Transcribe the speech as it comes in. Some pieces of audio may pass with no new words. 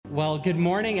Well, good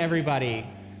morning, everybody.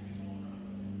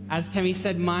 As Temmie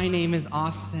said, my name is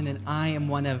Austin, and I am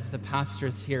one of the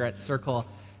pastors here at Circle.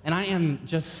 And I am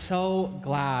just so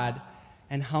glad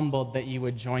and humbled that you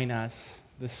would join us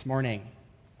this morning.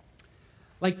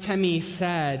 Like Temmie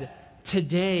said,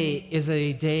 today is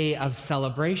a day of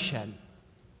celebration.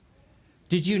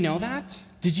 Did you know that?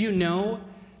 Did you know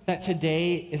that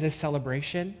today is a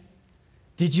celebration?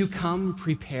 Did you come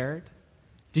prepared?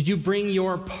 Did you bring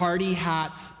your party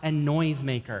hats and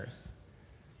noisemakers?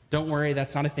 Don't worry,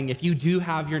 that's not a thing. If you do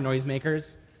have your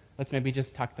noisemakers, let's maybe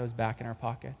just tuck those back in our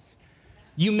pockets.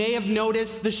 You may have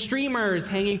noticed the streamers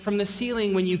hanging from the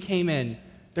ceiling when you came in.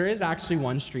 There is actually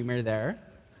one streamer there.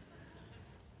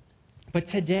 But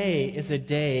today is a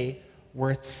day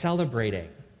worth celebrating.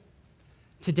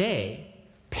 Today,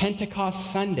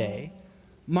 Pentecost Sunday,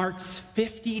 marks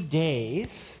 50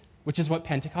 days, which is what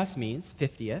Pentecost means,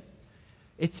 50th.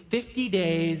 It's 50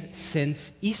 days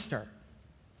since Easter.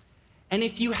 And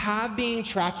if you have been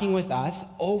tracking with us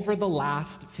over the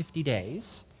last 50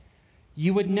 days,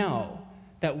 you would know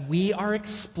that we are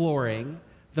exploring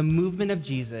the movement of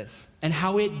Jesus and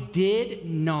how it did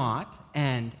not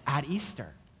end at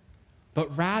Easter,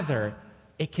 but rather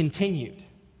it continued,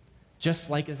 just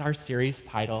like as our series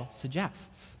title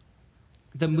suggests.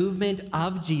 The movement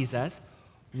of Jesus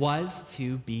was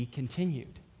to be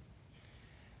continued.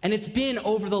 And it's been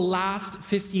over the last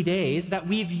 50 days that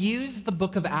we've used the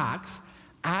book of Acts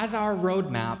as our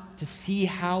roadmap to see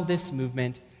how this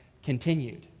movement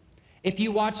continued. If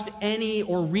you watched any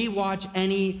or rewatch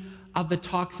any of the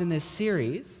talks in this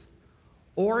series,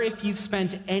 or if you've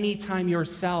spent any time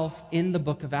yourself in the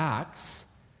book of Acts,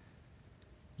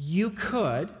 you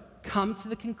could come to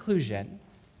the conclusion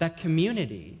that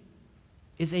community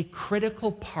is a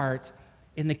critical part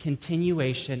in the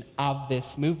continuation of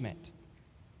this movement.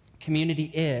 Community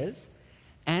is,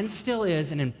 and still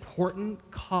is, an important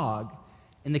cog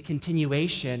in the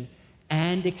continuation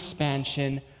and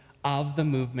expansion of the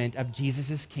movement of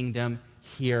Jesus' kingdom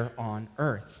here on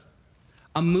earth.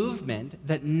 A movement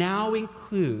that now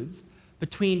includes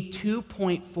between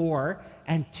 2.4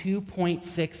 and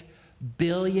 2.6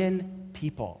 billion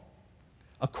people,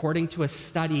 according to a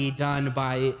study done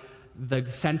by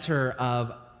the Center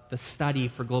of the Study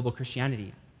for Global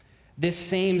Christianity. This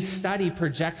same study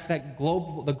projects that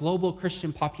the global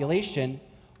Christian population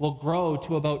will grow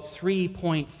to about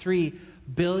 3.3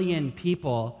 billion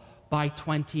people by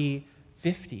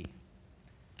 2050.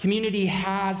 Community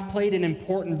has played an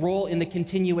important role in the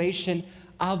continuation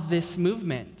of this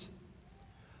movement.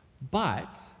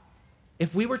 But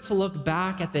if we were to look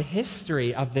back at the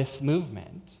history of this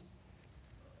movement,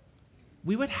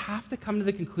 we would have to come to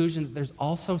the conclusion that there's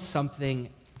also something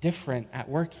different at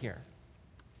work here.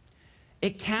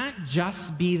 It can't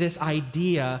just be this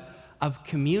idea of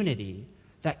community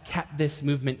that kept this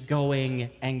movement going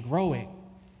and growing.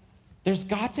 There's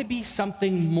got to be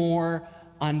something more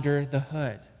under the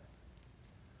hood.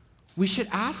 We should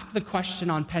ask the question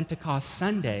on Pentecost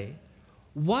Sunday,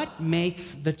 what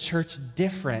makes the church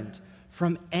different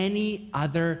from any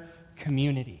other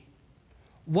community?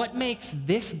 What makes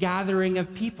this gathering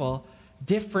of people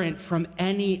different from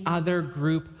any other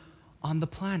group on the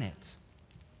planet?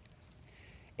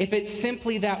 If it's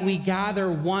simply that we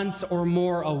gather once or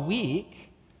more a week,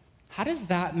 how does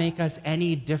that make us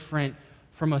any different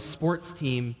from a sports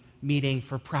team meeting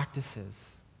for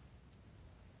practices?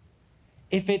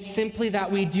 If it's simply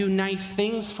that we do nice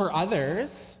things for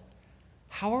others,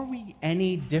 how are we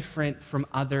any different from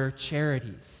other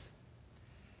charities?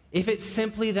 If it's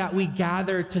simply that we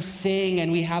gather to sing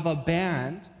and we have a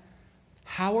band,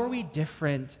 how are we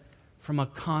different from a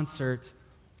concert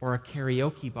or a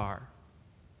karaoke bar?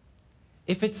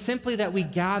 If it's simply that we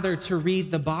gather to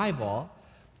read the Bible,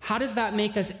 how does that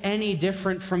make us any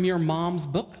different from your mom's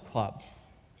book club?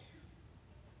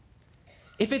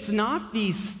 If it's not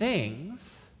these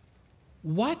things,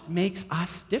 what makes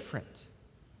us different?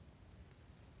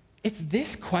 It's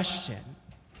this question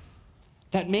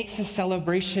that makes the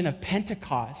celebration of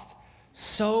Pentecost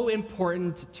so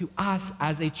important to us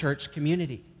as a church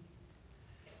community.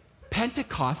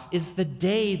 Pentecost is the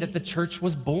day that the church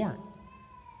was born.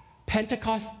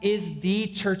 Pentecost is the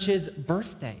church's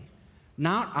birthday,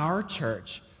 not our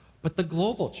church, but the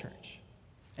global church.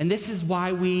 And this is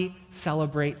why we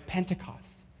celebrate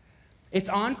Pentecost. It's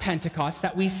on Pentecost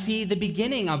that we see the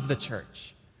beginning of the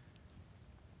church.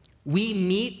 We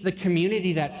meet the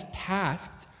community that's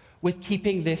tasked with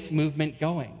keeping this movement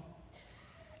going.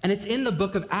 And it's in the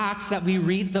book of Acts that we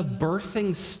read the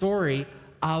birthing story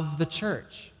of the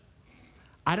church.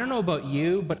 I don't know about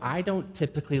you, but I don't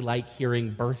typically like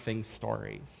hearing birthing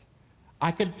stories.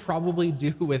 I could probably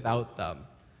do without them.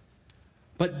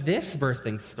 But this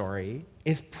birthing story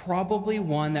is probably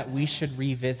one that we should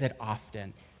revisit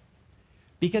often,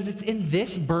 because it's in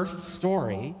this birth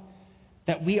story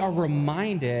that we are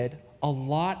reminded a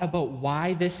lot about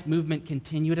why this movement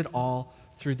continued at all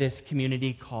through this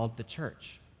community called the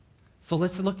church. So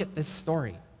let's look at this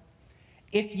story.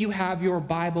 If you have your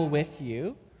Bible with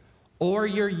you, or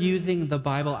you're using the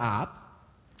Bible app,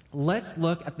 let's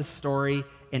look at the story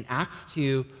in Acts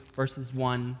 2, verses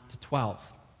 1 to 12.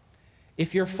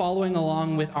 If you're following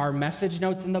along with our message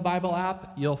notes in the Bible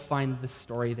app, you'll find the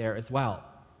story there as well.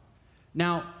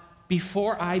 Now,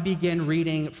 before I begin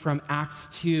reading from Acts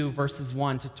 2, verses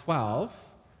 1 to 12,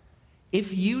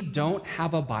 if you don't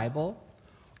have a Bible,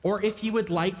 or if you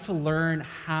would like to learn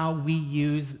how we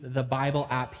use the Bible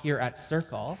app here at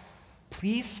Circle,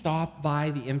 please stop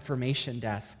by the information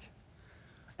desk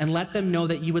and let them know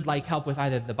that you would like help with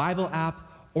either the Bible app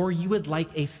or you would like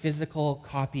a physical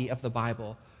copy of the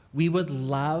Bible. We would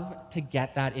love to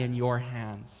get that in your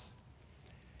hands.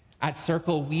 At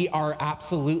Circle, we are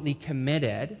absolutely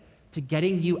committed to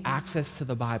getting you access to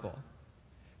the Bible,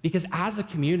 because as a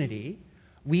community,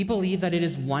 we believe that it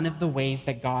is one of the ways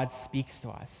that God speaks to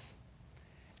us.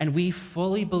 And we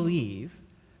fully believe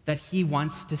that he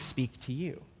wants to speak to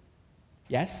you.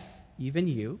 Yes, even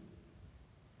you.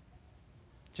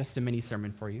 Just a mini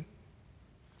sermon for you.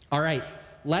 All right,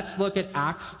 let's look at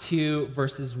Acts 2,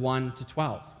 verses 1 to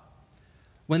 12.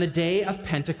 When the day of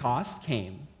Pentecost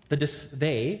came,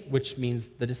 they, which means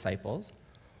the disciples,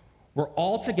 were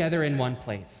all together in one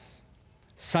place.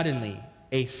 Suddenly,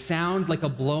 a sound like a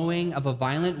blowing of a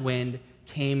violent wind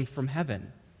came from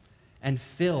heaven and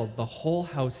filled the whole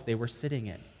house they were sitting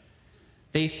in.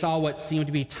 They saw what seemed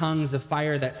to be tongues of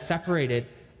fire that separated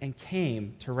and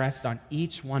came to rest on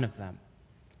each one of them.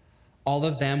 All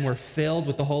of them were filled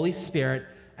with the Holy Spirit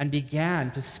and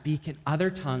began to speak in other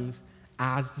tongues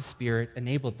as the Spirit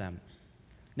enabled them.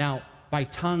 Now, by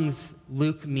tongues,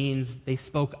 Luke means they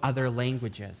spoke other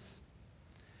languages.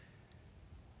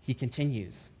 He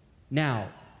continues, now,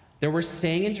 there were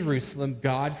staying in Jerusalem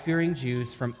God-fearing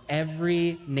Jews from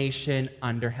every nation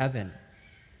under heaven.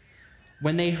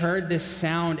 When they heard this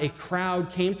sound, a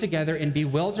crowd came together in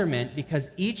bewilderment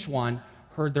because each one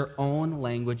heard their own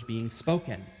language being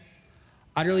spoken.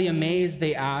 Utterly amazed,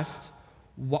 they asked,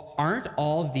 aren't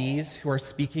all these who are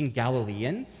speaking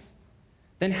Galileans?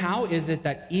 Then how is it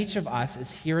that each of us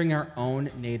is hearing our own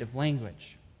native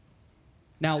language?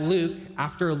 Now, Luke,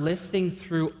 after listing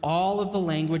through all of the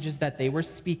languages that they were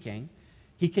speaking,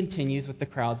 he continues with the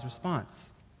crowd's response.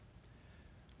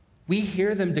 We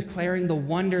hear them declaring the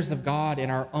wonders of God in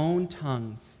our own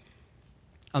tongues.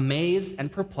 Amazed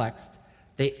and perplexed,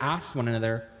 they asked one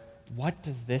another, what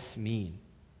does this mean?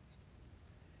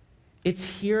 It's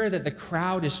here that the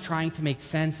crowd is trying to make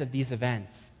sense of these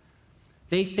events.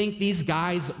 They think these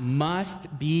guys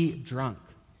must be drunk.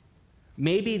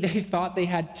 Maybe they thought they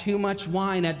had too much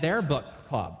wine at their book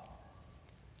club.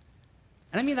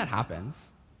 And I mean, that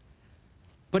happens.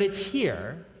 But it's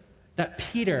here that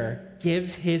Peter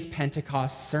gives his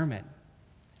Pentecost sermon.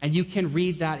 And you can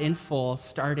read that in full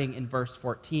starting in verse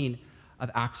 14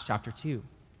 of Acts chapter 2.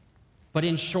 But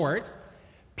in short,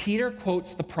 Peter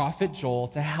quotes the prophet Joel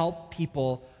to help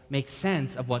people make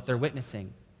sense of what they're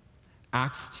witnessing.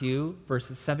 Acts 2,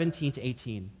 verses 17 to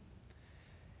 18.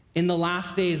 In the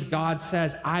last days, God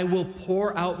says, I will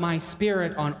pour out my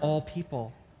spirit on all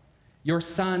people. Your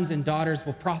sons and daughters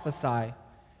will prophesy.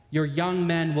 Your young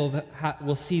men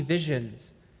will see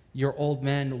visions. Your old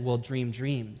men will dream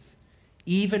dreams.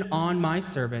 Even on my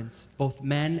servants, both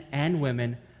men and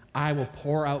women, I will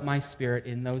pour out my spirit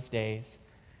in those days,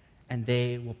 and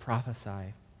they will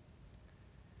prophesy.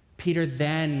 Peter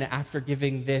then, after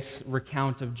giving this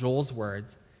recount of Joel's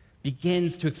words,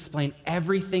 begins to explain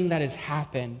everything that has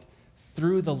happened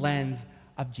through the lens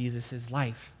of Jesus'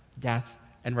 life, death,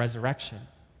 and resurrection.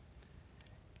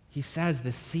 He says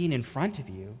the scene in front of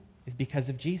you is because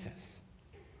of Jesus.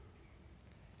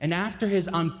 And after his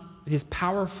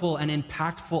powerful and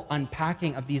impactful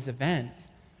unpacking of these events,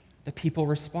 the people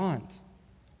respond.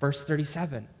 Verse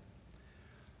 37.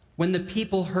 When the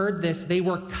people heard this, they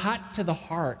were cut to the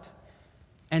heart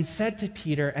and said to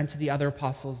Peter and to the other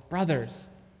apostles, brothers,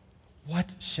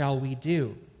 what shall we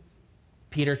do?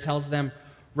 Peter tells them,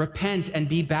 repent and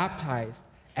be baptized,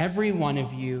 every one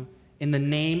of you, in the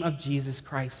name of Jesus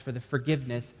Christ for the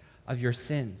forgiveness of your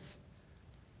sins.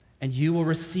 And you will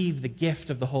receive the gift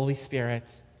of the Holy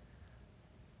Spirit.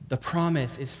 The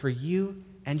promise is for you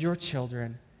and your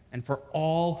children and for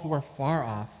all who are far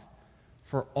off,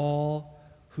 for all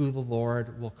who the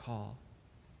Lord will call.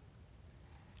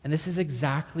 And this is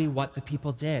exactly what the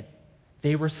people did.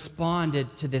 They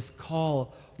responded to this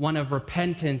call, one of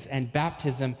repentance and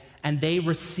baptism, and they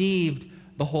received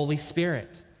the Holy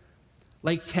Spirit.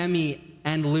 Like Temi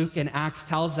and Luke in Acts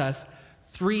tells us,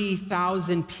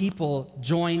 3,000 people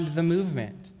joined the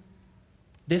movement.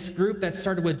 This group that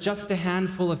started with just a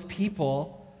handful of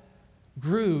people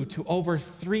grew to over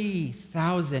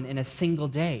 3,000 in a single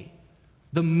day.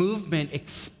 The movement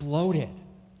exploded.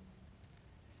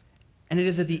 And it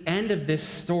is at the end of this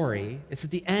story, it's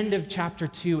at the end of chapter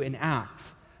 2 in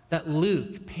Acts, that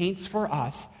Luke paints for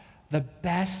us the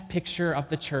best picture of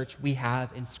the church we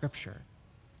have in Scripture.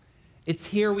 It's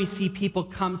here we see people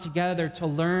come together to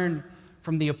learn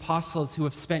from the apostles who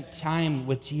have spent time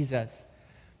with Jesus.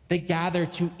 They gather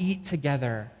to eat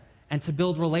together and to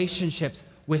build relationships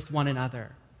with one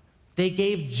another. They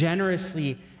gave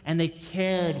generously and they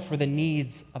cared for the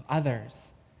needs of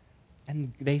others.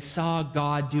 And they saw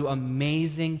God do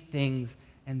amazing things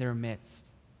in their midst.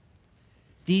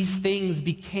 These things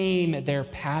became their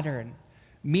pattern,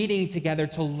 meeting together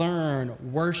to learn,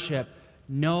 worship,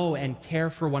 know, and care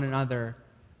for one another.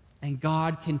 And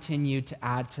God continued to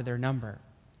add to their number.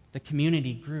 The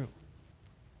community grew.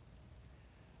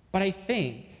 But I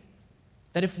think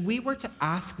that if we were to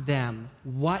ask them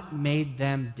what made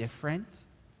them different,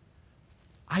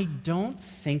 I don't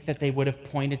think that they would have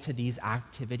pointed to these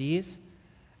activities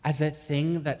as a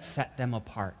thing that set them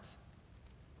apart.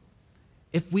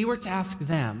 If we were to ask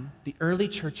them, the early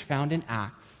church found in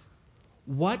Acts,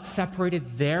 what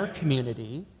separated their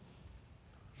community,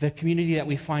 the community that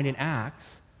we find in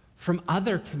Acts, from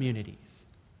other communities,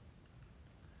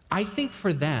 I think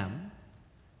for them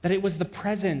that it was the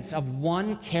presence of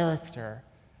one character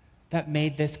that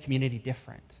made this community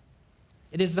different.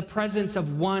 It is the presence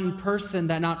of one person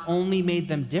that not only made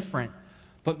them different,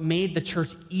 but made the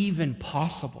church even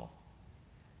possible.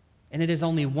 And it is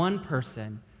only one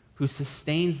person who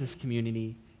sustains this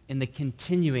community in the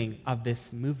continuing of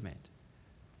this movement.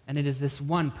 And it is this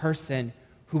one person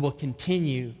who will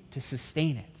continue to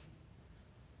sustain it.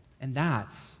 And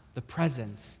that's the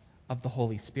presence of the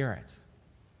Holy Spirit.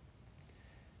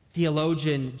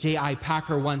 Theologian J.I.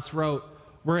 Packer once wrote,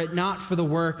 "Were it not for the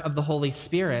work of the Holy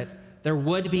Spirit, there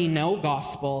would be no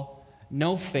gospel,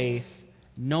 no faith,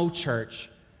 no church,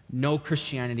 no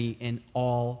Christianity in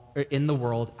the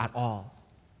world at all."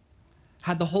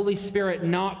 Had the Holy Spirit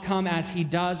not come as he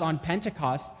does on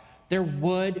Pentecost, there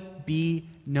would be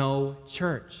no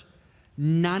church.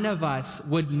 None of us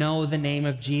would know the name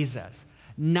of Jesus.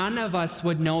 None of us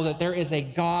would know that there is a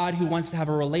God who wants to have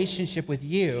a relationship with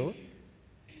you.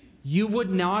 You would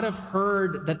not have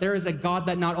heard that there is a God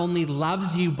that not only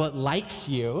loves you but likes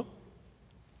you,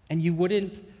 and you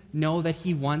wouldn't know that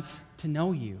he wants to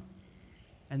know you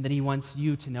and that he wants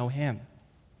you to know him.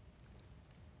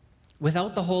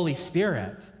 Without the Holy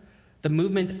Spirit, the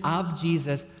movement of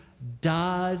Jesus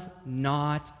does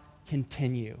not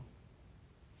continue.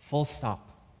 Full stop.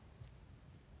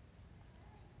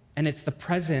 And it's the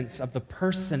presence of the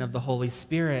person of the Holy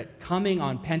Spirit coming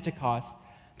on Pentecost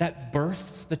that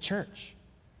births the church.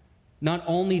 Not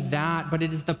only that, but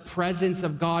it is the presence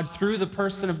of God through the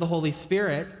person of the Holy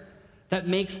Spirit that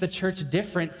makes the church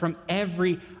different from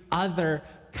every other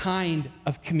kind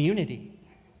of community.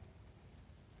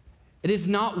 It is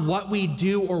not what we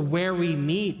do or where we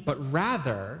meet, but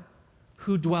rather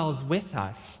who dwells with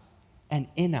us and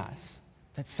in us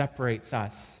that separates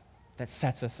us, that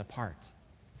sets us apart.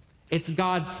 It's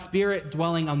God's Spirit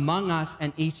dwelling among us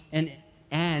and in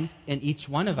each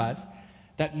one of us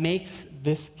that makes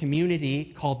this community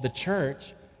called the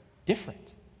church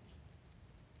different.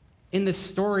 In this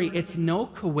story, it's no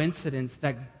coincidence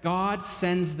that God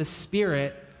sends the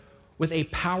Spirit with a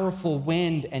powerful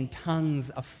wind and tongues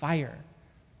of fire.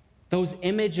 Those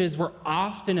images were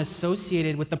often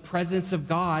associated with the presence of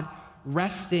God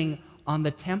resting on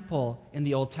the temple in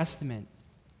the Old Testament.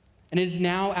 And it is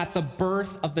now at the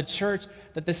birth of the church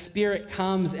that the Spirit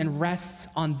comes and rests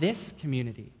on this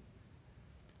community.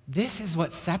 This is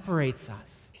what separates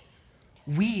us.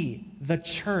 We, the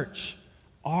church,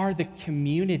 are the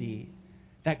community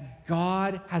that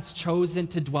God has chosen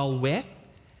to dwell with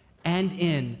and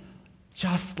in,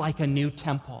 just like a new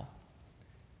temple.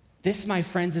 This, my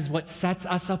friends, is what sets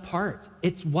us apart.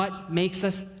 It's what makes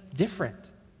us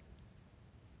different.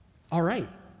 All right,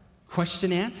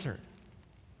 question answered.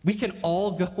 We can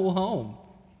all go home.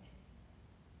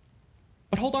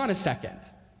 But hold on a second.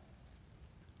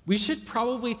 We should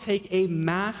probably take a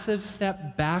massive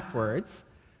step backwards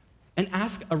and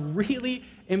ask a really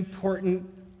important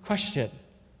question.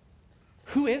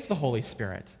 Who is the Holy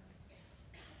Spirit?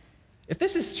 If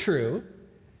this is true,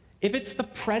 if it's the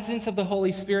presence of the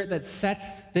Holy Spirit that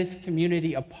sets this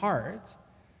community apart,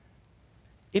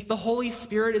 If the Holy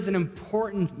Spirit is an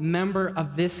important member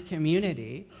of this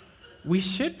community, we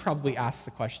should probably ask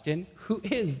the question, who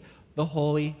is the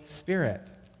Holy Spirit?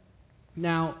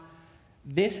 Now,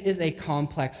 this is a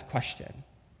complex question,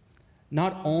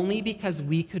 not only because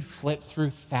we could flip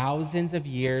through thousands of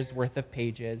years worth of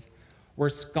pages where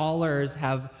scholars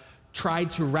have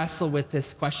tried to wrestle with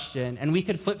this question, and we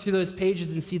could flip through those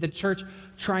pages and see the church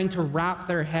trying to wrap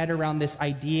their head around this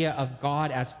idea of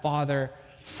God as Father,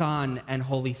 Son, and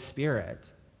Holy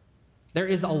Spirit. There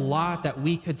is a lot that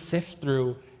we could sift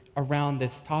through around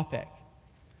this topic.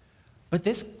 But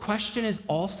this question is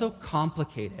also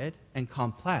complicated and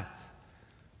complex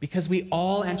because we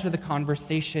all enter the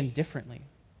conversation differently.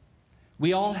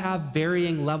 We all have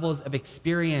varying levels of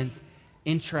experience,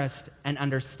 interest, and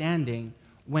understanding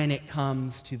when it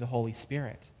comes to the Holy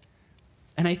Spirit.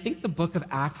 And I think the book of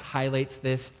Acts highlights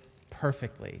this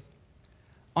perfectly.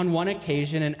 On one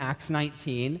occasion in Acts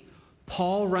 19,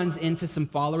 Paul runs into some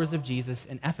followers of Jesus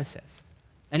in Ephesus,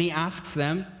 and he asks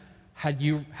them, have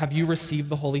you received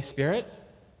the Holy Spirit?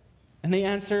 And they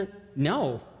answer,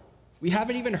 no, we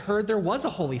haven't even heard there was a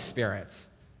Holy Spirit.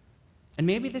 And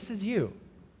maybe this is you.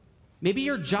 Maybe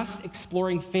you're just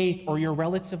exploring faith or you're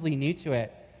relatively new to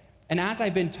it. And as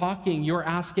I've been talking, you're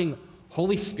asking,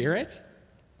 Holy Spirit?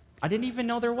 I didn't even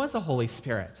know there was a Holy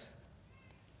Spirit.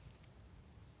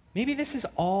 Maybe this is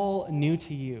all new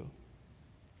to you.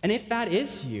 And if that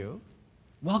is you,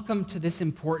 welcome to this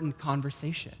important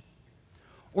conversation.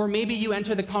 Or maybe you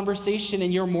enter the conversation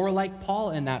and you're more like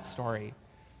Paul in that story.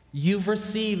 You've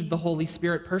received the Holy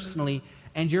Spirit personally,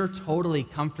 and you're totally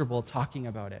comfortable talking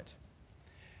about it.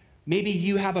 Maybe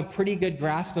you have a pretty good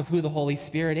grasp of who the Holy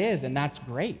Spirit is, and that's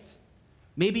great.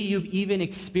 Maybe you've even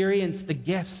experienced the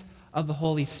gifts of the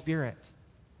Holy Spirit.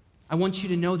 I want you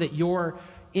to know that your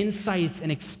insights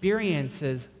and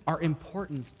experiences are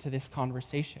important to this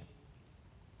conversation.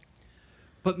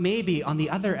 But maybe on the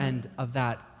other end of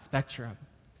that spectrum,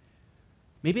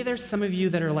 maybe there's some of you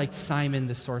that are like Simon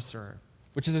the sorcerer,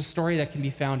 which is a story that can be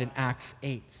found in Acts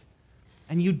 8.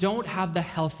 And you don't have the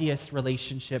healthiest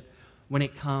relationship when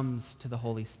it comes to the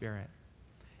Holy Spirit.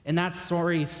 In that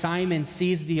story, Simon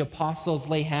sees the apostles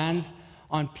lay hands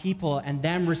on people and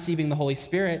them receiving the Holy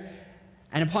Spirit.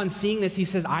 And upon seeing this, he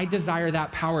says, I desire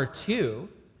that power too.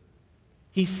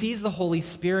 He sees the Holy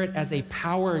Spirit as a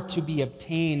power to be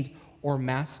obtained or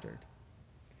mastered.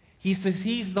 He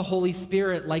sees the Holy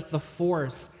Spirit like the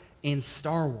Force in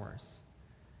Star Wars.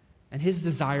 And his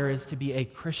desire is to be a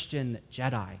Christian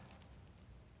Jedi.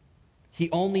 He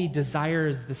only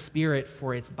desires the Spirit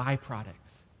for its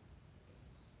byproducts.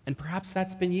 And perhaps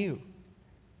that's been you.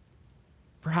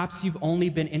 Perhaps you've only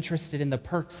been interested in the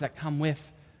perks that come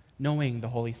with knowing the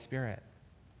Holy Spirit.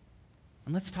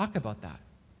 And let's talk about that.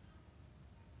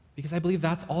 Because I believe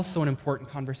that's also an important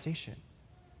conversation.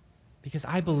 Because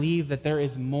I believe that there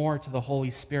is more to the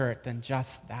Holy Spirit than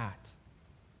just that.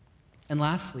 And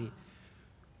lastly,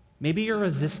 maybe you're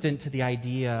resistant to the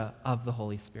idea of the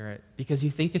Holy Spirit because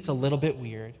you think it's a little bit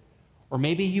weird, or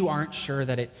maybe you aren't sure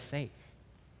that it's safe.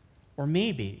 Or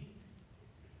maybe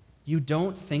you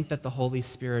don't think that the Holy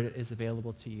Spirit is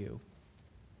available to you.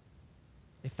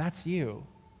 If that's you,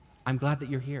 I'm glad that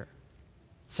you're here.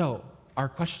 So, our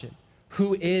question,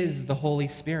 who is the Holy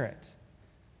Spirit?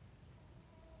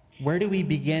 Where do we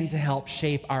begin to help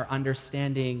shape our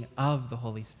understanding of the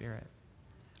Holy Spirit?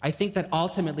 I think that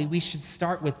ultimately we should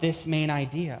start with this main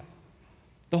idea.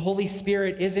 The Holy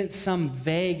Spirit isn't some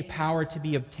vague power to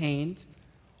be obtained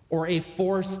or a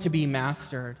force to be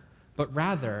mastered, but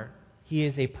rather, he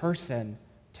is a person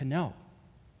to know.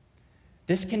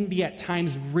 This can be at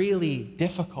times really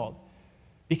difficult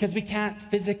because we can't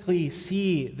physically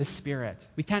see the Spirit.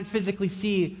 We can't physically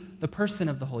see the person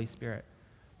of the Holy Spirit,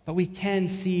 but we can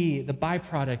see the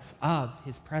byproducts of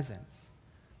his presence.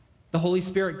 The Holy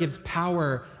Spirit gives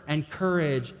power and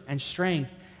courage and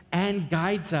strength and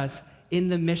guides us in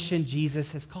the mission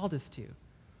Jesus has called us to.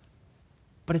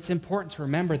 But it's important to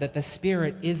remember that the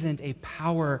Spirit isn't a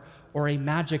power or a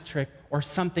magic trick or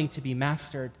something to be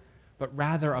mastered, but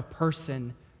rather a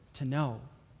person to know.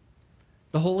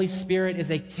 The Holy Spirit is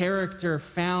a character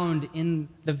found in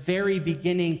the very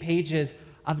beginning pages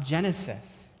of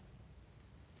Genesis.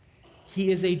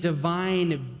 He is a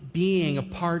divine being, a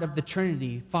part of the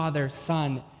Trinity, Father,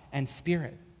 Son, and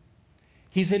Spirit.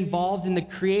 He's involved in the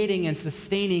creating and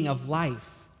sustaining of life.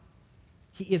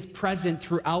 He is present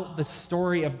throughout the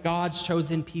story of God's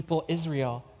chosen people,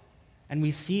 Israel. And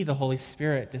we see the Holy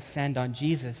Spirit descend on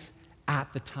Jesus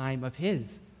at the time of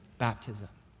his baptism.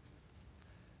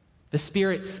 The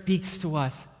Spirit speaks to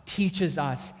us, teaches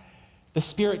us. The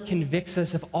Spirit convicts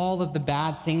us of all of the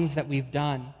bad things that we've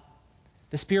done.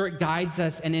 The Spirit guides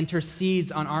us and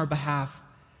intercedes on our behalf,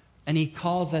 and he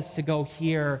calls us to go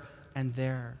here and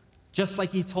there. Just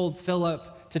like he told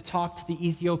Philip to talk to the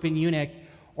Ethiopian eunuch,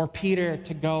 or Peter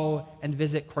to go and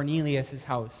visit Cornelius'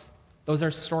 house. Those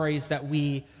are stories that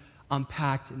we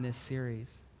unpacked in this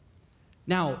series.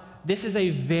 Now, this is a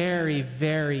very,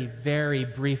 very, very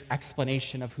brief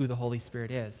explanation of who the Holy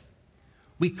Spirit is.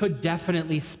 We could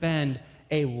definitely spend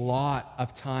a lot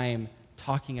of time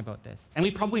talking about this, and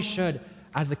we probably should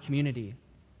as a community.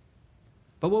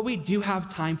 But what we do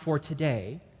have time for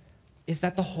today is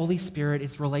that the Holy Spirit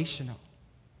is relational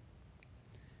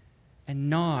and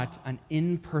not an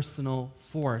impersonal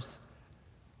force,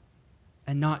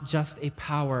 and not just a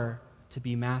power to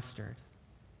be mastered.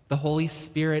 The Holy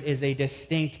Spirit is a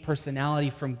distinct personality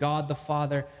from God the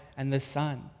Father and the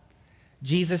Son.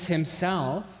 Jesus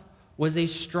himself was a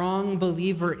strong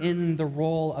believer in the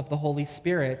role of the Holy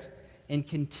Spirit in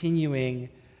continuing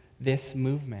this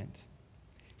movement.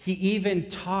 He even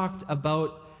talked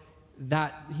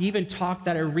that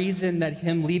a reason that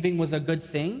him leaving was a good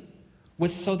thing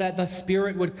was so that the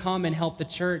Spirit would come and help the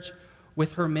church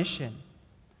with her mission.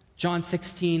 John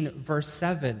 16, verse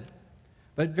 7.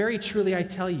 But very truly I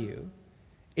tell you,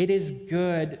 it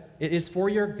is for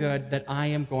your good that I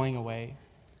am going away.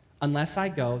 Unless I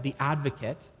go, the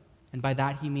advocate, and by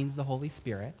that he means the Holy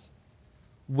Spirit,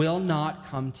 will not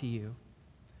come to you.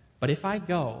 But if I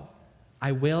go,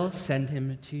 I will send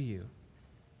him to you.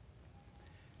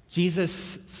 Jesus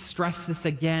stressed this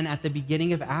again at the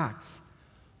beginning of Acts.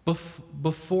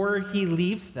 Before he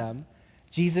leaves them,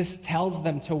 Jesus tells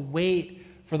them to wait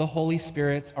for the Holy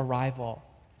Spirit's arrival.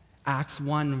 Acts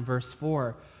 1, verse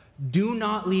 4. Do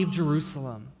not leave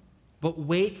Jerusalem, but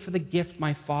wait for the gift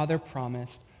my Father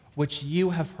promised, which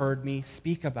you have heard me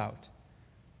speak about.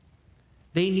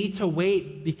 They need to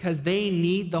wait because they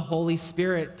need the Holy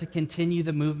Spirit to continue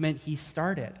the movement he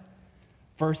started.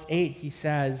 Verse 8, he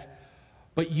says,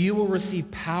 but you will receive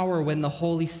power when the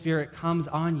Holy Spirit comes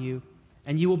on you,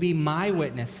 and you will be my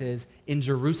witnesses in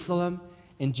Jerusalem,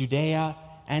 in Judea,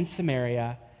 and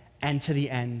Samaria, and to the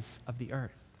ends of the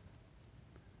earth.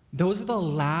 Those are the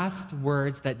last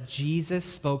words that Jesus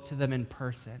spoke to them in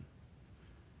person.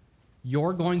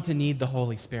 You're going to need the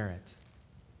Holy Spirit.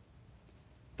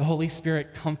 The Holy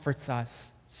Spirit comforts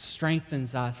us,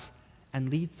 strengthens us, and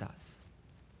leads us.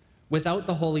 Without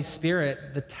the Holy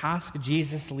Spirit, the task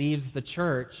Jesus leaves the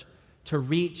church to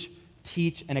reach,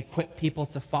 teach, and equip people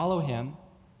to follow him,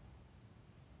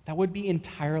 that would be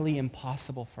entirely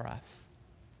impossible for us.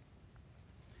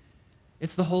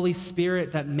 It's the Holy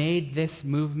Spirit that made this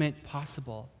movement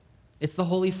possible. It's the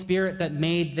Holy Spirit that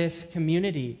made this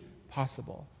community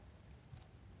possible.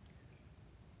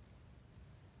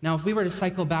 Now, if we were to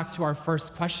cycle back to our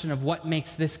first question of what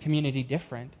makes this community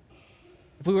different,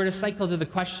 if we were to cycle to the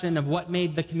question of what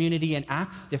made the community in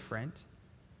Acts different,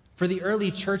 for the early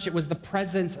church, it was the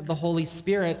presence of the Holy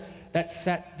Spirit that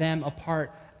set them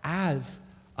apart as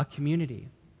a community.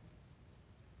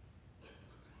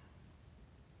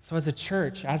 So as a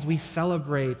church, as we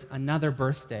celebrate another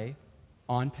birthday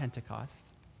on Pentecost,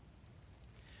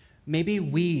 maybe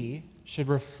we should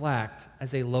reflect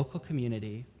as a local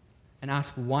community and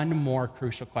ask one more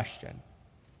crucial question.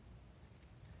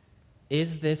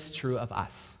 Is this true of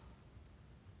us?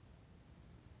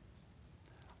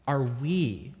 Are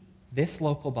we, this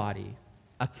local body,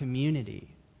 a community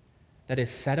that is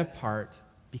set apart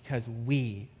because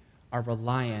we are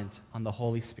reliant on the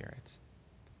Holy Spirit?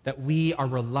 That we are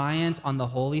reliant on the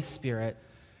Holy Spirit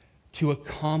to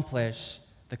accomplish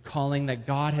the calling that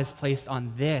God has placed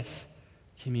on this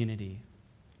community?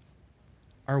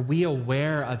 Are we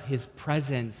aware of his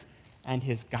presence and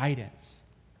his guidance?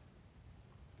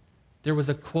 There was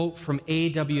a quote from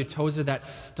A.W. Tozer that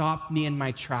stopped me in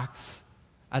my tracks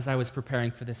as I was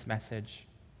preparing for this message.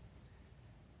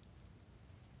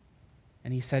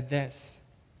 And he said this,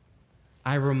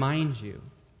 I remind you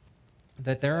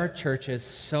that there are churches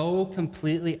so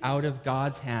completely out of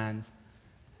God's hands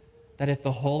that if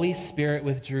the Holy Spirit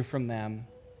withdrew from them,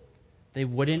 they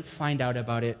wouldn't find out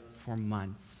about it for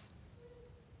months.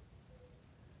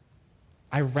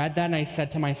 I read that and I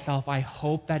said to myself, I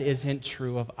hope that isn't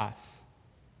true of us.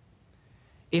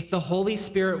 If the Holy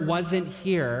Spirit wasn't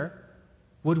here,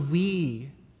 would we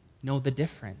know the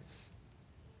difference?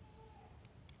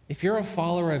 If you're a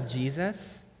follower of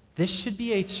Jesus, this should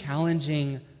be a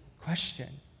challenging question.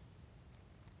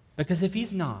 Because if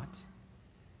he's not,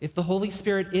 if the Holy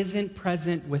Spirit isn't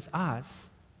present with us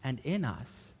and in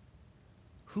us,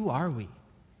 who are we?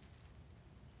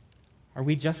 Are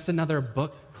we just another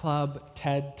book club,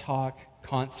 TED Talk,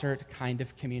 concert kind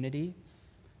of community?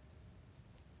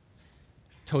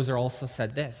 Tozer also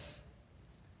said this,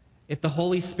 If the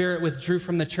Holy Spirit withdrew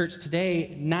from the church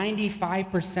today,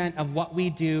 95% of what we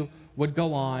do would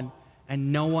go on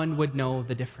and no one would know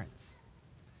the difference.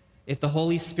 If the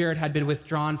Holy Spirit had been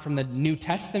withdrawn from the New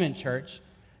Testament church,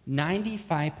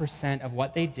 95% of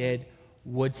what they did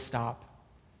would stop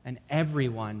and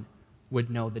everyone would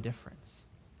know the difference.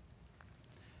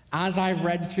 As I've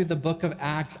read through the book of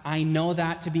Acts, I know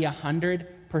that to be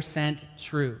 100%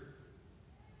 true.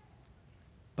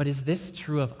 But is this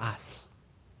true of us?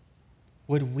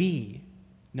 Would we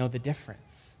know the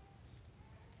difference?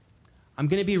 I'm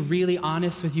going to be really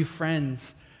honest with you,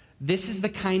 friends. This is the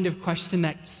kind of question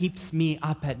that keeps me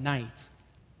up at night.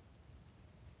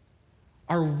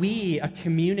 Are we a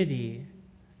community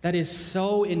that is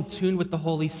so in tune with the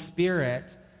Holy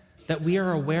Spirit that we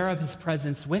are aware of his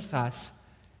presence with us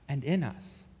and in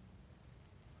us?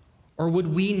 Or would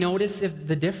we notice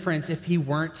the difference if he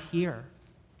weren't here?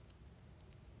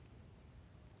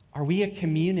 Are we a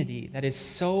community that is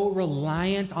so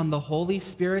reliant on the Holy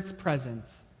Spirit's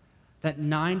presence that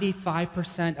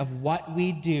 95% of what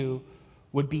we do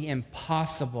would be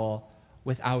impossible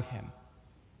without him?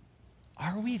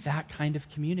 Are we that kind of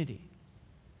community?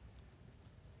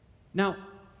 Now,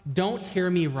 don't hear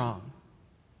me wrong.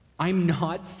 I'm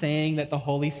not saying that the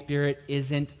Holy Spirit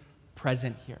isn't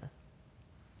present here.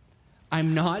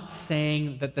 I'm not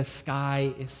saying that the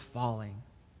sky is falling.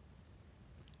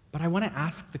 But I want to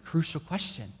ask the crucial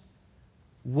question.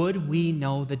 Would we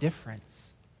know the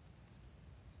difference?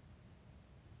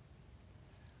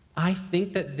 I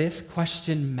think that this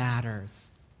question matters.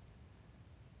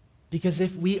 Because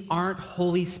if we aren't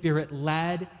Holy Spirit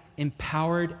led,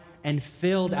 empowered, and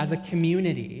filled as a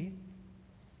community,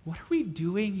 what are we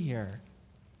doing here?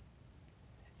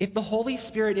 If the Holy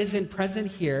Spirit isn't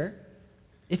present here,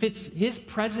 if his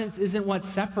presence isn't what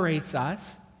separates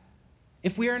us,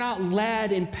 if we are not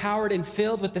led, empowered, and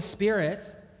filled with the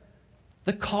Spirit,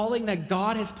 the calling that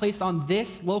God has placed on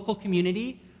this local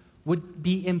community would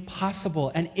be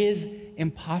impossible and is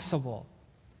impossible.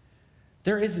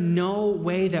 There is no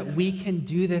way that we can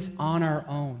do this on our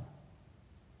own.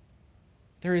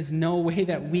 There is no way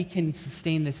that we can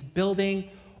sustain this building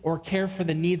or care for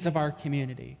the needs of our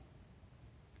community.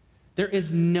 There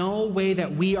is no way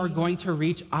that we are going to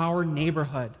reach our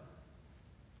neighborhood.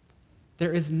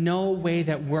 There is no way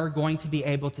that we're going to be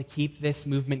able to keep this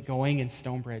movement going in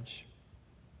Stonebridge.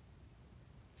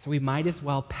 So we might as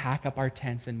well pack up our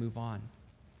tents and move on.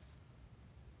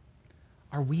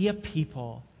 Are we a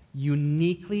people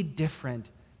uniquely different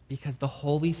because the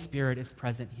Holy Spirit is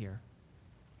present here?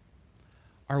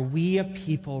 Are we a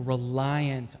people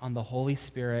reliant on the Holy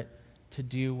Spirit to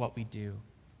do what we do?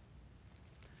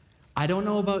 I don't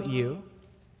know about you,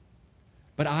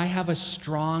 but I have a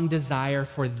strong desire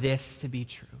for this to be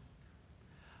true.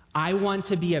 I want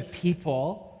to be a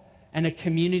people and a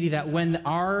community that when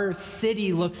our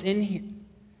city looks in here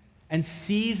and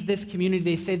sees this community,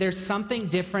 they say there's something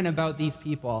different about these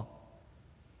people.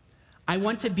 I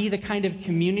want to be the kind of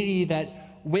community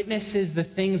that witnesses the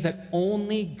things that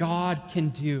only God can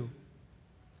do.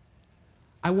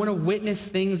 I want to witness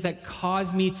things that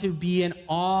cause me to be in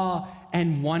awe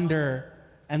and wonder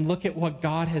and look at what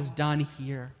God has done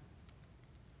here.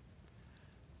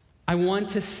 I want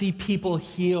to see people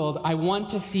healed. I want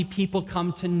to see people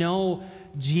come to know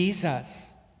Jesus.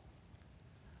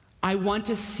 I want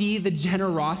to see the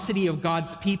generosity of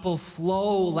God's people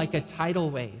flow like a tidal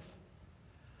wave.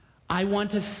 I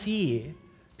want to see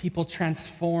people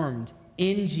transformed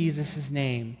in Jesus'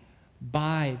 name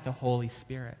by the Holy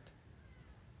Spirit.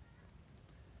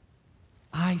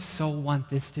 I so want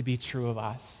this to be true of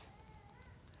us.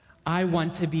 I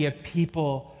want to be a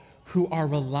people who are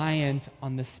reliant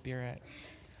on the Spirit.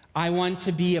 I want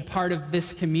to be a part of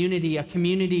this community, a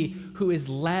community who is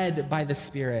led by the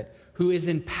Spirit, who is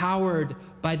empowered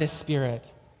by the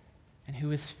Spirit, and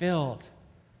who is filled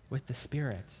with the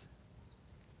Spirit.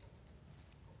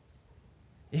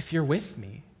 If you're with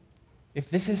me, if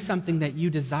this is something that you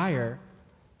desire,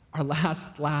 our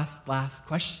last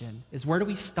question is, where do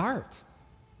we start?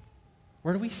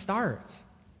 Where do we start?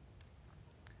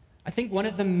 I think one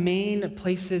of the main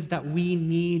places that we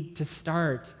need to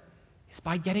start is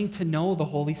by getting to know the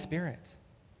Holy Spirit.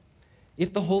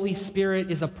 If the Holy Spirit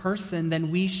is a person,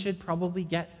 then we should probably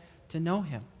get to know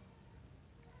him.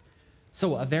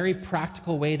 So a very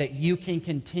practical way that you can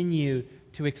continue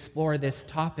to explore this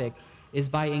topic is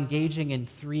by engaging in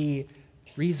 3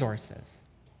 resources.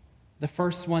 The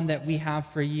first one that we have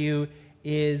for you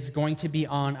is going to be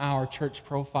on our church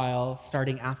profile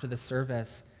starting after the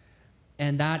service,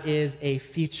 and that is a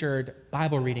featured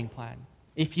Bible reading plan.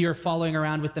 If you're following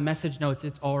around with the message notes,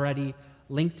 it's already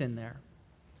linked in there.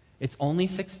 It's only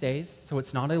 6 days, so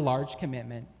it's not a large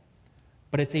commitment,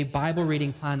 but it's a Bible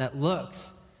reading plan that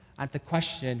looks at the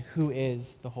question, who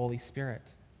is the Holy Spirit?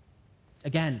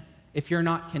 Again, if you're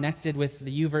not connected with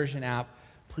the YouVersion app,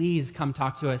 please come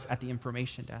talk to us at the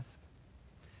information desk.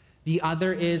 The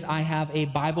other is I have a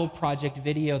Bible project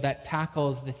video that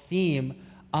tackles the theme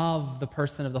of the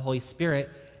person of the Holy Spirit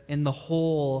in the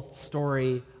whole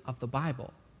story of the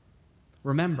Bible.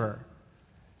 Remember,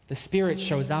 the Spirit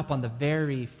shows up on the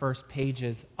very first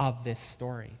pages of this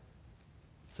story.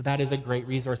 So that is a great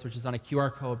resource, which is on a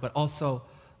QR code, but also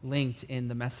linked in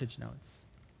the message notes.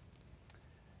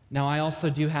 Now, I also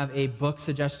do have a book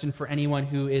suggestion for anyone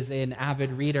who is an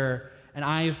avid reader, and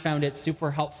I have found it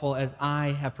super helpful as I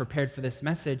have prepared for this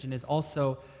message, and has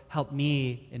also helped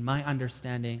me in my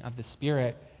understanding of the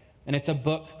Spirit. And it's a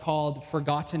book called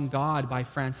Forgotten God by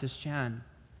Francis Chan.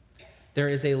 There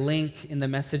is a link in the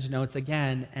message notes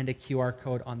again and a QR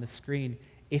code on the screen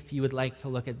if you would like to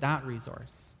look at that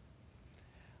resource.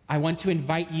 I want to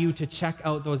invite you to check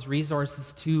out those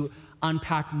resources to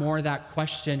unpack more that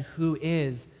question, who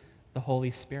is the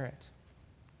Holy Spirit?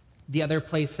 The other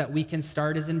place that we can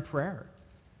start is in prayer.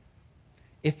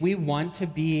 If we want to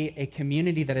be a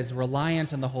community that is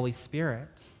reliant on the Holy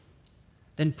Spirit,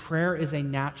 then prayer is a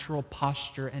natural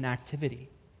posture and activity.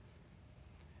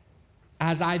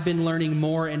 As I've been learning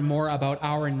more and more about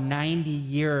our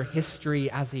 90-year history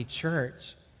as a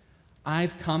church,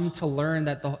 I've come to learn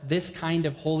that this kind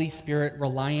of Holy Spirit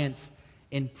reliance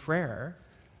in prayer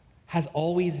has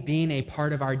always been a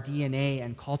part of our DNA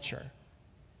and culture.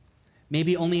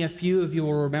 Maybe only a few of you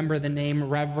will remember the name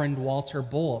Reverend Walter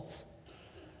Bolt,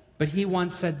 but he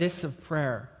once said this of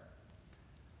prayer: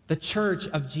 "The Church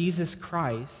of Jesus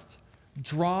Christ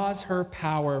draws her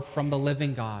power from the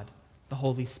living God, the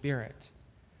Holy Spirit.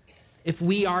 If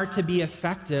we are to be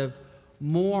effective,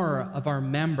 more of our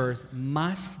members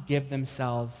must give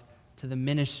themselves to the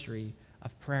ministry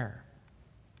of prayer."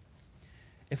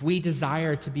 If we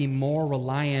desire to be more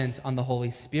reliant on the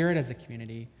Holy Spirit as a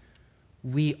community,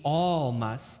 we all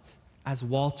must, as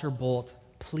Walter Bolt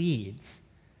pleads,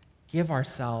 give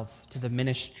ourselves to the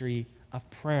ministry of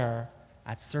prayer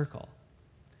at Circle.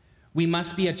 We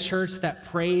must be a church that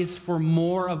prays for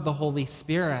more of the Holy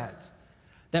Spirit,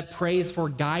 that prays for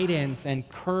guidance and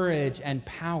courage and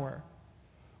power.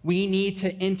 We need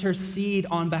to intercede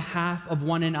on behalf of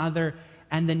one another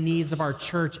and the needs of our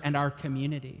church and our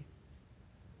community.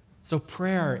 So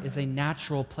prayer is a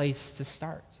natural place to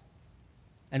start.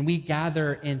 And we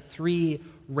gather in 3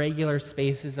 regular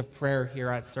spaces of prayer here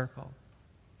at Circle.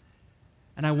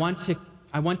 And I want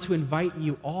to invite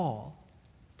you all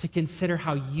to consider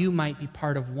how you might be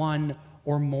part of one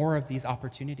or more of these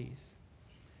opportunities.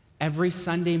 Every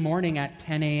Sunday morning at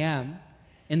 10 a.m.,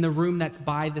 in the room that's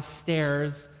by the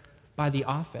stairs by the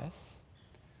office,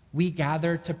 we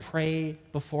gather to pray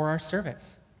before our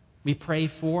service. We pray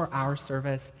for our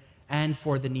service and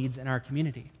for the needs in our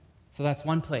community. So that's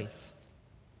one place.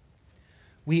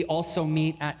 We also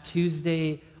meet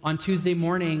on Tuesday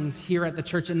mornings here at the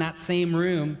church in that same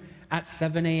room at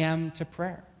 7 a.m. to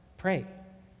pray.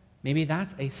 Maybe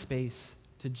that's a space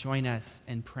to join us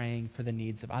in praying for the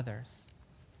needs of others.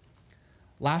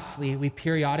 Lastly, we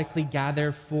periodically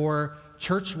gather for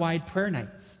church-wide prayer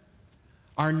nights.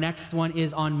 Our next one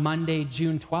is on Monday,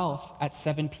 June 12th at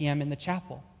 7 p.m. in the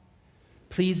chapel.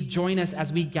 Please join us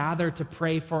as we gather to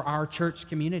pray for our church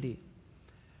community.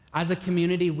 As a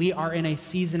community, we are in a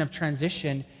season of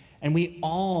transition, and we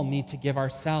all need to give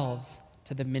ourselves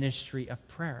to the ministry of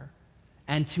prayer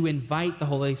and to invite the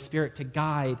Holy Spirit to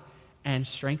guide and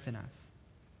strengthen us.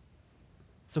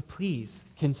 So please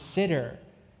consider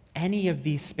any of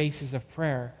these spaces of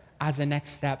prayer as a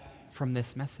next step from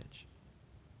this message.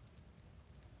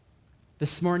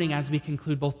 This morning, as we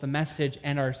conclude both the message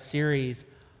and our series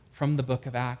from the book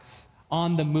of Acts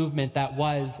on the movement that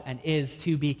was and is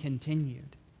to be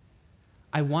continued,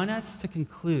 I want us to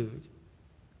conclude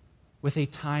with a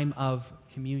time of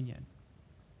communion.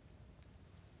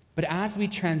 But as we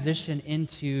transition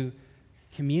into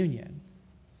communion,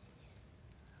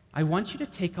 I want you to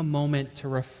take a moment to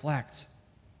reflect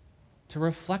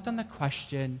on the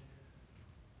question,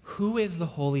 who is the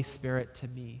Holy Spirit to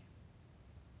me?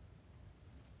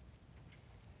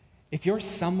 If you're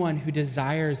someone who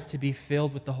desires to be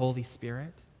filled with the Holy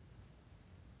Spirit,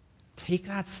 take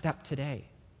that step today.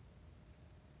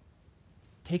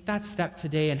 Take that step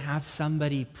today and have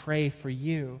somebody pray for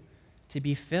you to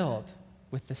be filled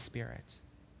with the Spirit.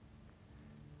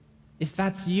 If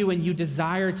that's you and you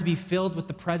desire to be filled with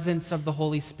the presence of the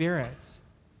Holy Spirit,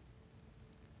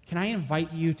 can I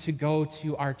invite you to go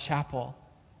to our chapel,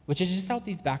 which is just out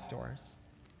these back doors,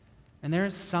 And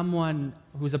there's someone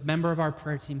who's a member of our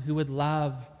prayer team who would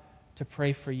love to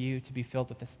pray for you to be filled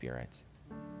with the Spirit.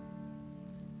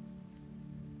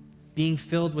 Being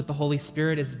filled with the Holy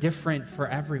Spirit is different for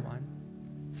everyone.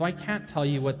 So I can't tell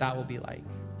you what that will be like.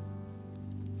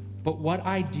 But what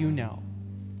I do know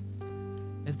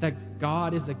is that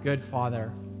God is a good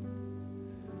Father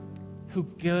who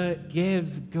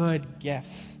gives good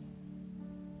gifts.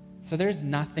 So there's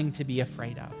nothing to be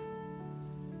afraid of.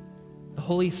 The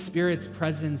Holy Spirit's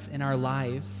presence in our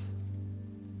lives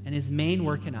and his main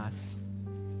work in us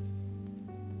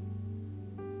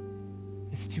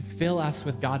is to fill us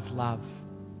with God's love.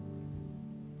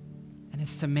 And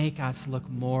it's to make us look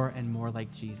more and more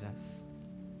like Jesus.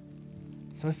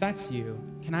 So if that's you,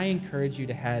 can I encourage you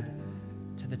to head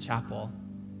to the chapel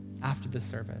after the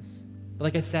service? But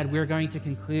like I said, we're going to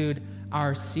conclude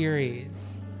our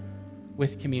series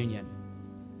with communion.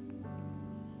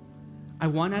 I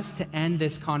want us to end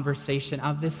this conversation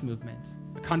of this movement,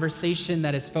 a conversation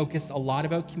that is focused a lot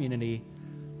about community,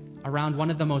 around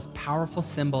one of the most powerful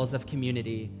symbols of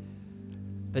community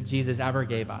that Jesus ever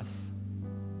gave us,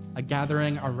 a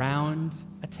gathering around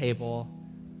a table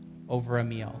over a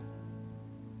meal.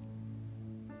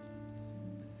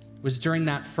 It was during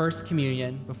that first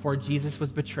communion, before Jesus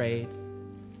was betrayed,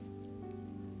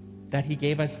 that he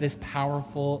gave us this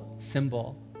powerful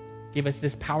symbol, gave us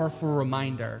this powerful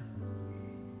reminder.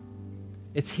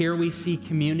 It's here we see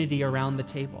community around the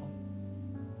table.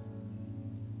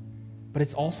 But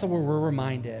it's also where we're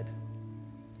reminded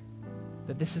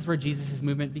that this is where Jesus'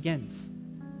 movement begins.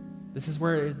 This is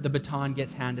where the baton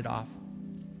gets handed off.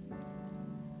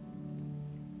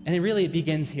 And it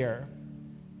begins here.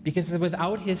 Because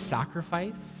without his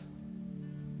sacrifice,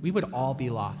 we would all be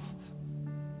lost.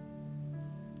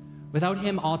 Without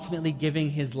him ultimately giving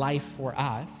his life for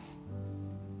us,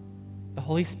 the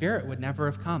Holy Spirit would never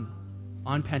have come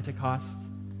on Pentecost,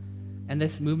 and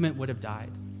this movement would have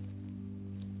died.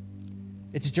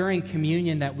 It's during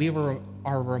communion that we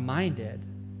are reminded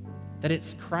that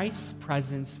it's Christ's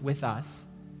presence with us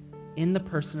in the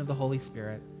person of the Holy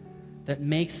Spirit that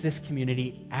makes this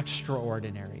community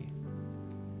extraordinary.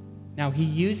 Now, he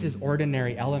uses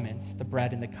ordinary elements, the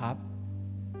bread and the cup,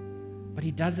 but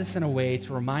he does this in a way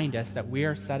to remind us that we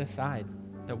are set aside,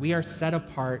 that we are set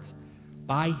apart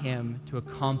by him to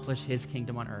accomplish his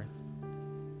kingdom on earth.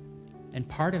 And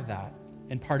part of that,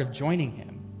 and part of joining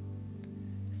him,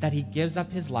 is that he gives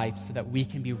up his life so that we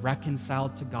can be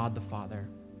reconciled to God the Father,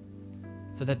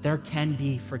 so that there can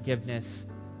be forgiveness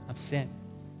of sin.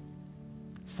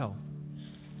 So,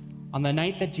 on the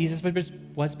night that Jesus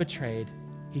was betrayed,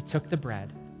 he took the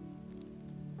bread.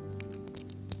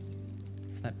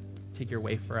 Take your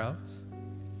wafer out.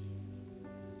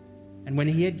 And when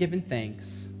he had given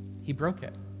thanks, he broke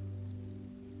it.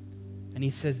 And he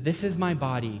says, "This is my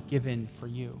body given for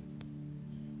you."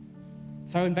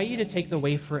 So I invite you to take the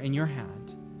wafer in your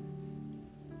hand.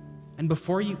 And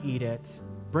before you eat it,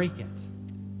 break it.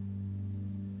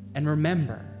 And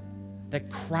remember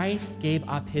that Christ gave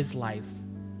up his life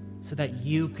so that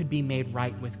you could be made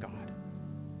right with God.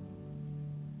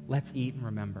 Let's eat and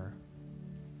remember.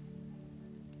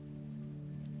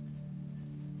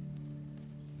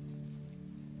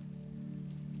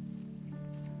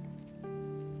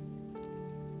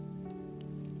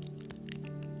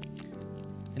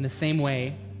 In the same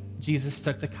way, Jesus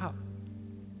took the cup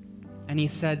and he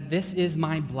said, "This is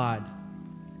my blood.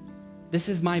 This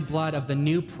is my blood of the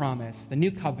new promise, the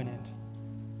new covenant,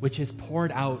 which is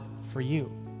poured out for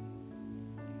you."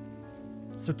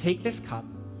 So take this cup,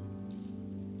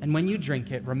 and when you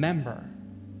drink it, remember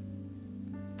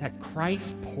that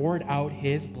Christ poured out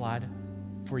his blood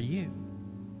for you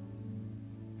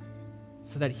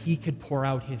so that he could pour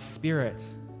out his Spirit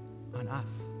on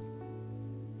us.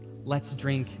 Let's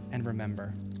drink and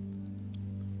remember.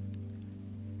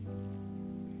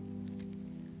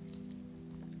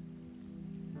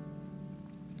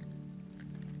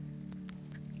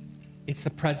 It's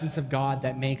the presence of God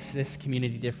that makes this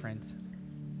community different.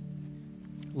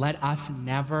 Let us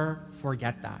never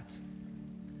forget that.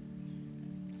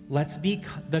 Let's be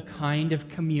the kind of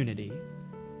community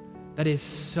that is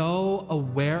so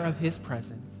aware of his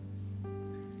presence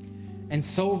and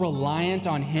so reliant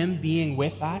on him being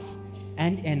with us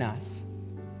and in us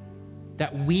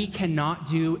that we cannot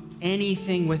do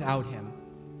anything without him.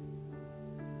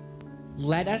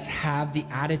 Let us have the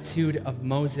attitude of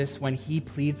Moses when he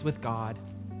pleads with God,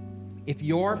 "If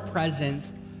your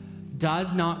presence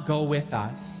does not go with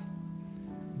us,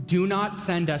 do not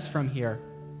send us from here.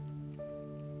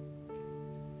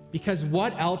 Because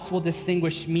what else will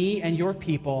distinguish me and your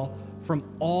people from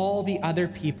all the other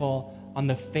people on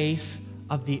the face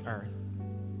of the earth?"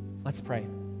 Let's pray.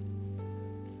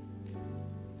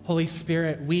 Holy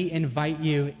Spirit, we invite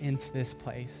you into this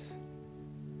place.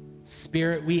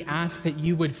 Spirit, we ask that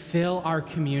you would fill our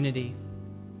community,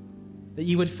 that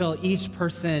you would fill each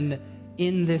person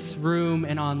in this room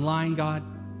and online, God.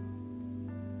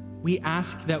 We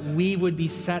ask that we would be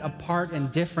set apart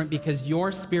and different because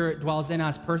your Spirit dwells in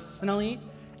us personally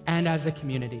and as a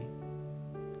community.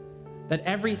 That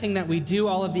everything that we do,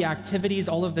 all of the activities,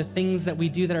 all of the things that we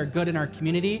do that are good in our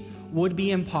community would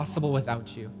be impossible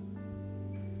without you.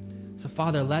 So,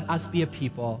 Father, let us be a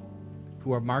people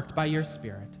who are marked by your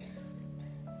Spirit,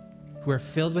 who are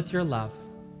filled with your love,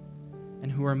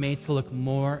 and who are made to look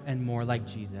more and more like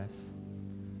Jesus.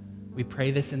 We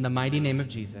pray this in the mighty name of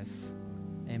Jesus.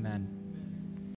 Amen.